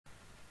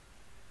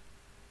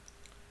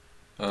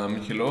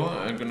Hello,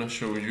 I'm gonna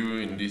show you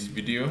in this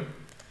video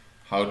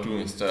how to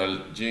install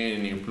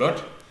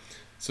GNUplot.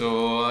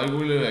 So I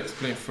will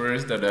explain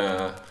first that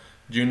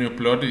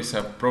GNUplot is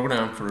a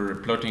program for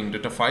plotting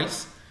data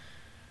files.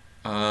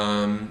 There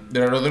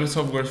are other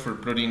softwares for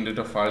plotting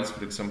data files,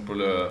 for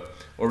example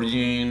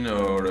Origin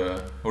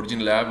or Origin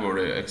Lab or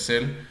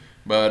Excel.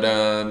 But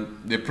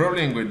the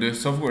problem with the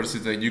softwares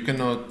is that you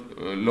cannot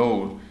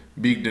load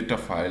big data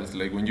files.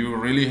 Like when you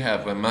really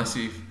have a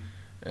massive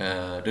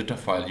data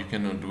file, you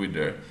cannot do it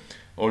there.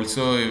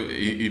 Also,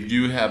 if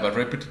you have a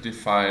repetitive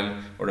file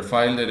or a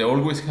file that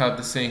always have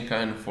the same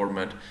kind of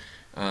format,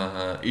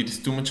 it is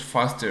too much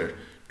faster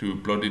to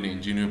plot it in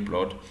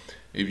GNUplot.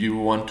 If you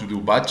want to do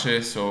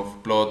batches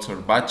of plots or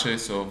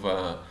batches of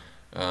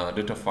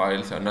data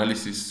files,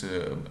 analysis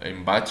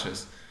in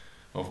batches,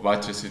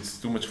 it's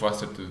too much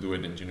faster to do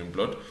it in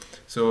GNUplot.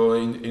 So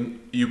in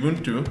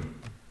Ubuntu,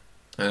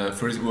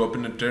 first we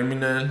open a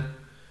terminal,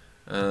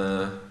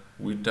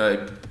 we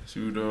type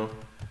sudo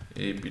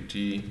apt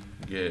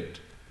get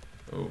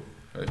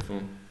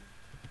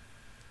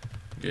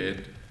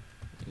get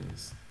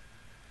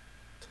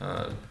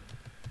install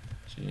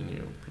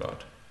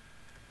GNUplot,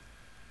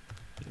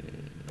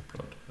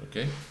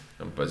 okay,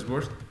 and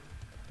password.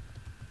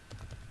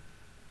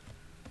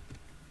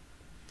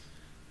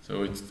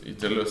 So it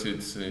tells us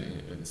it's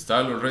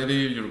installed already.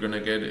 You're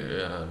gonna get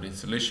the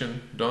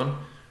installation done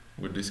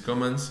with these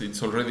commands.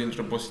 It's already in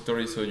the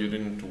repository, so you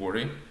don't need to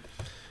worry.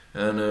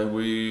 And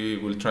we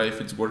will try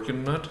if it's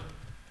working or not.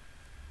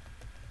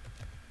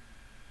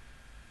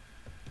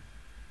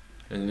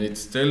 And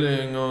it's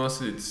telling us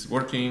it's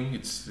working.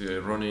 It's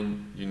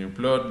running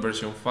GNUplot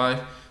version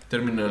 5,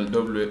 terminal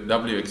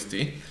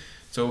WXT.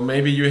 So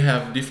maybe you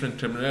have different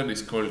terminal.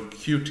 It's called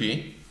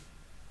Qt.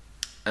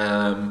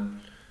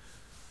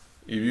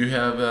 If you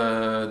have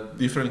a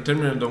different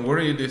terminal, don't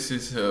worry. This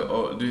is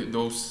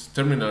those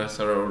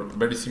terminals are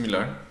very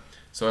similar.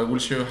 So I will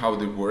show you how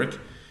they work.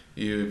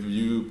 If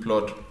you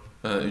plot,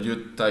 if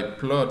you type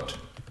plot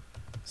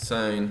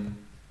sin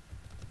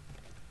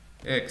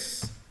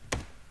x,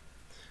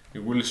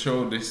 it will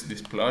show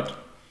this plot,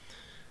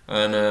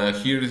 and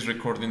here is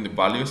recording the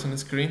values on the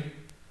screen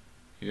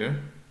here,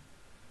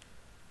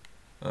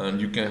 and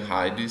you can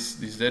hide this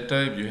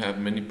data if you have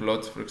many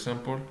plots. For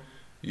example,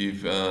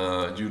 if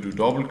you do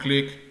double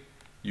click,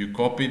 you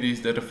copy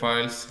these data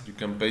files, you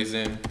can paste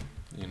them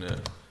in a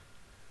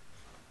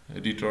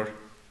editor,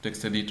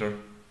 text editor.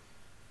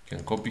 You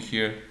can copy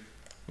here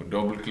with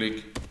double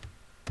click,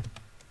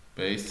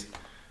 paste.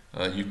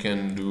 You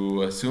can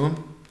do a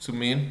zoom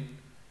in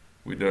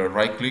with a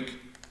right click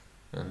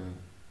and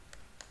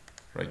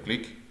right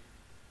click.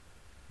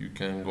 You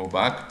can go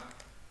back,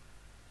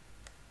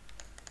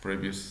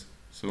 previous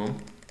zoom,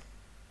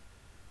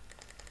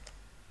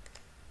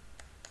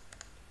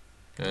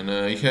 and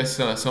it has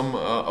some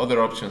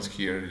other options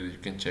here that you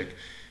can check.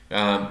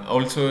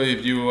 Also,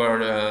 if you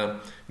are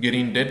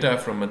getting data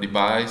from a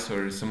device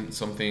or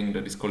something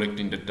that is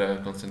collecting data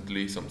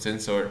constantly, some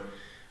sensor,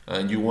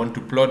 and you want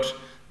to plot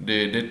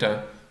the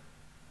data,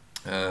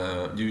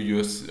 you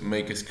just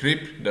make a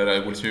script that I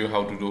will show you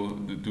how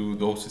to do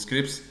those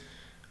scripts,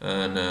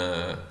 and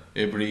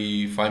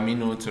every 5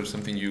 minutes or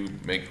something you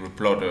make a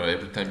plot, or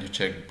every time you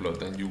check the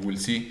plot, and you will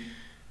see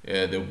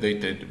the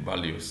updated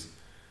values.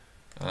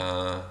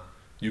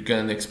 You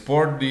can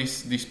export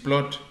this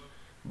plot,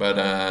 but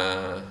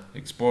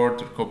export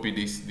or copy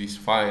this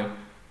file,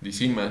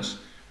 this image,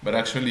 but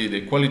actually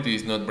the quality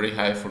is not very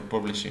high for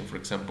publishing, for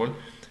example.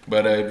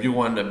 But if you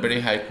want a very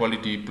high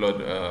quality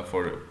plot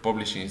for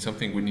publishing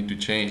something, we need to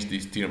change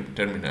this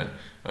terminal,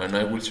 and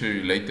I will show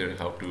you later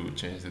how to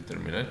change the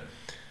terminal.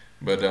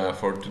 But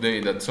for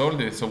today, that's all.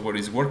 The software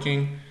is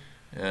working,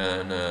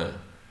 and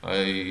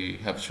I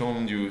have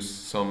shown you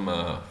some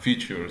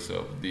features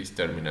of this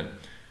terminal.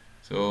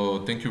 So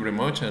thank you very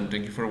much, and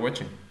thank you for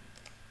watching.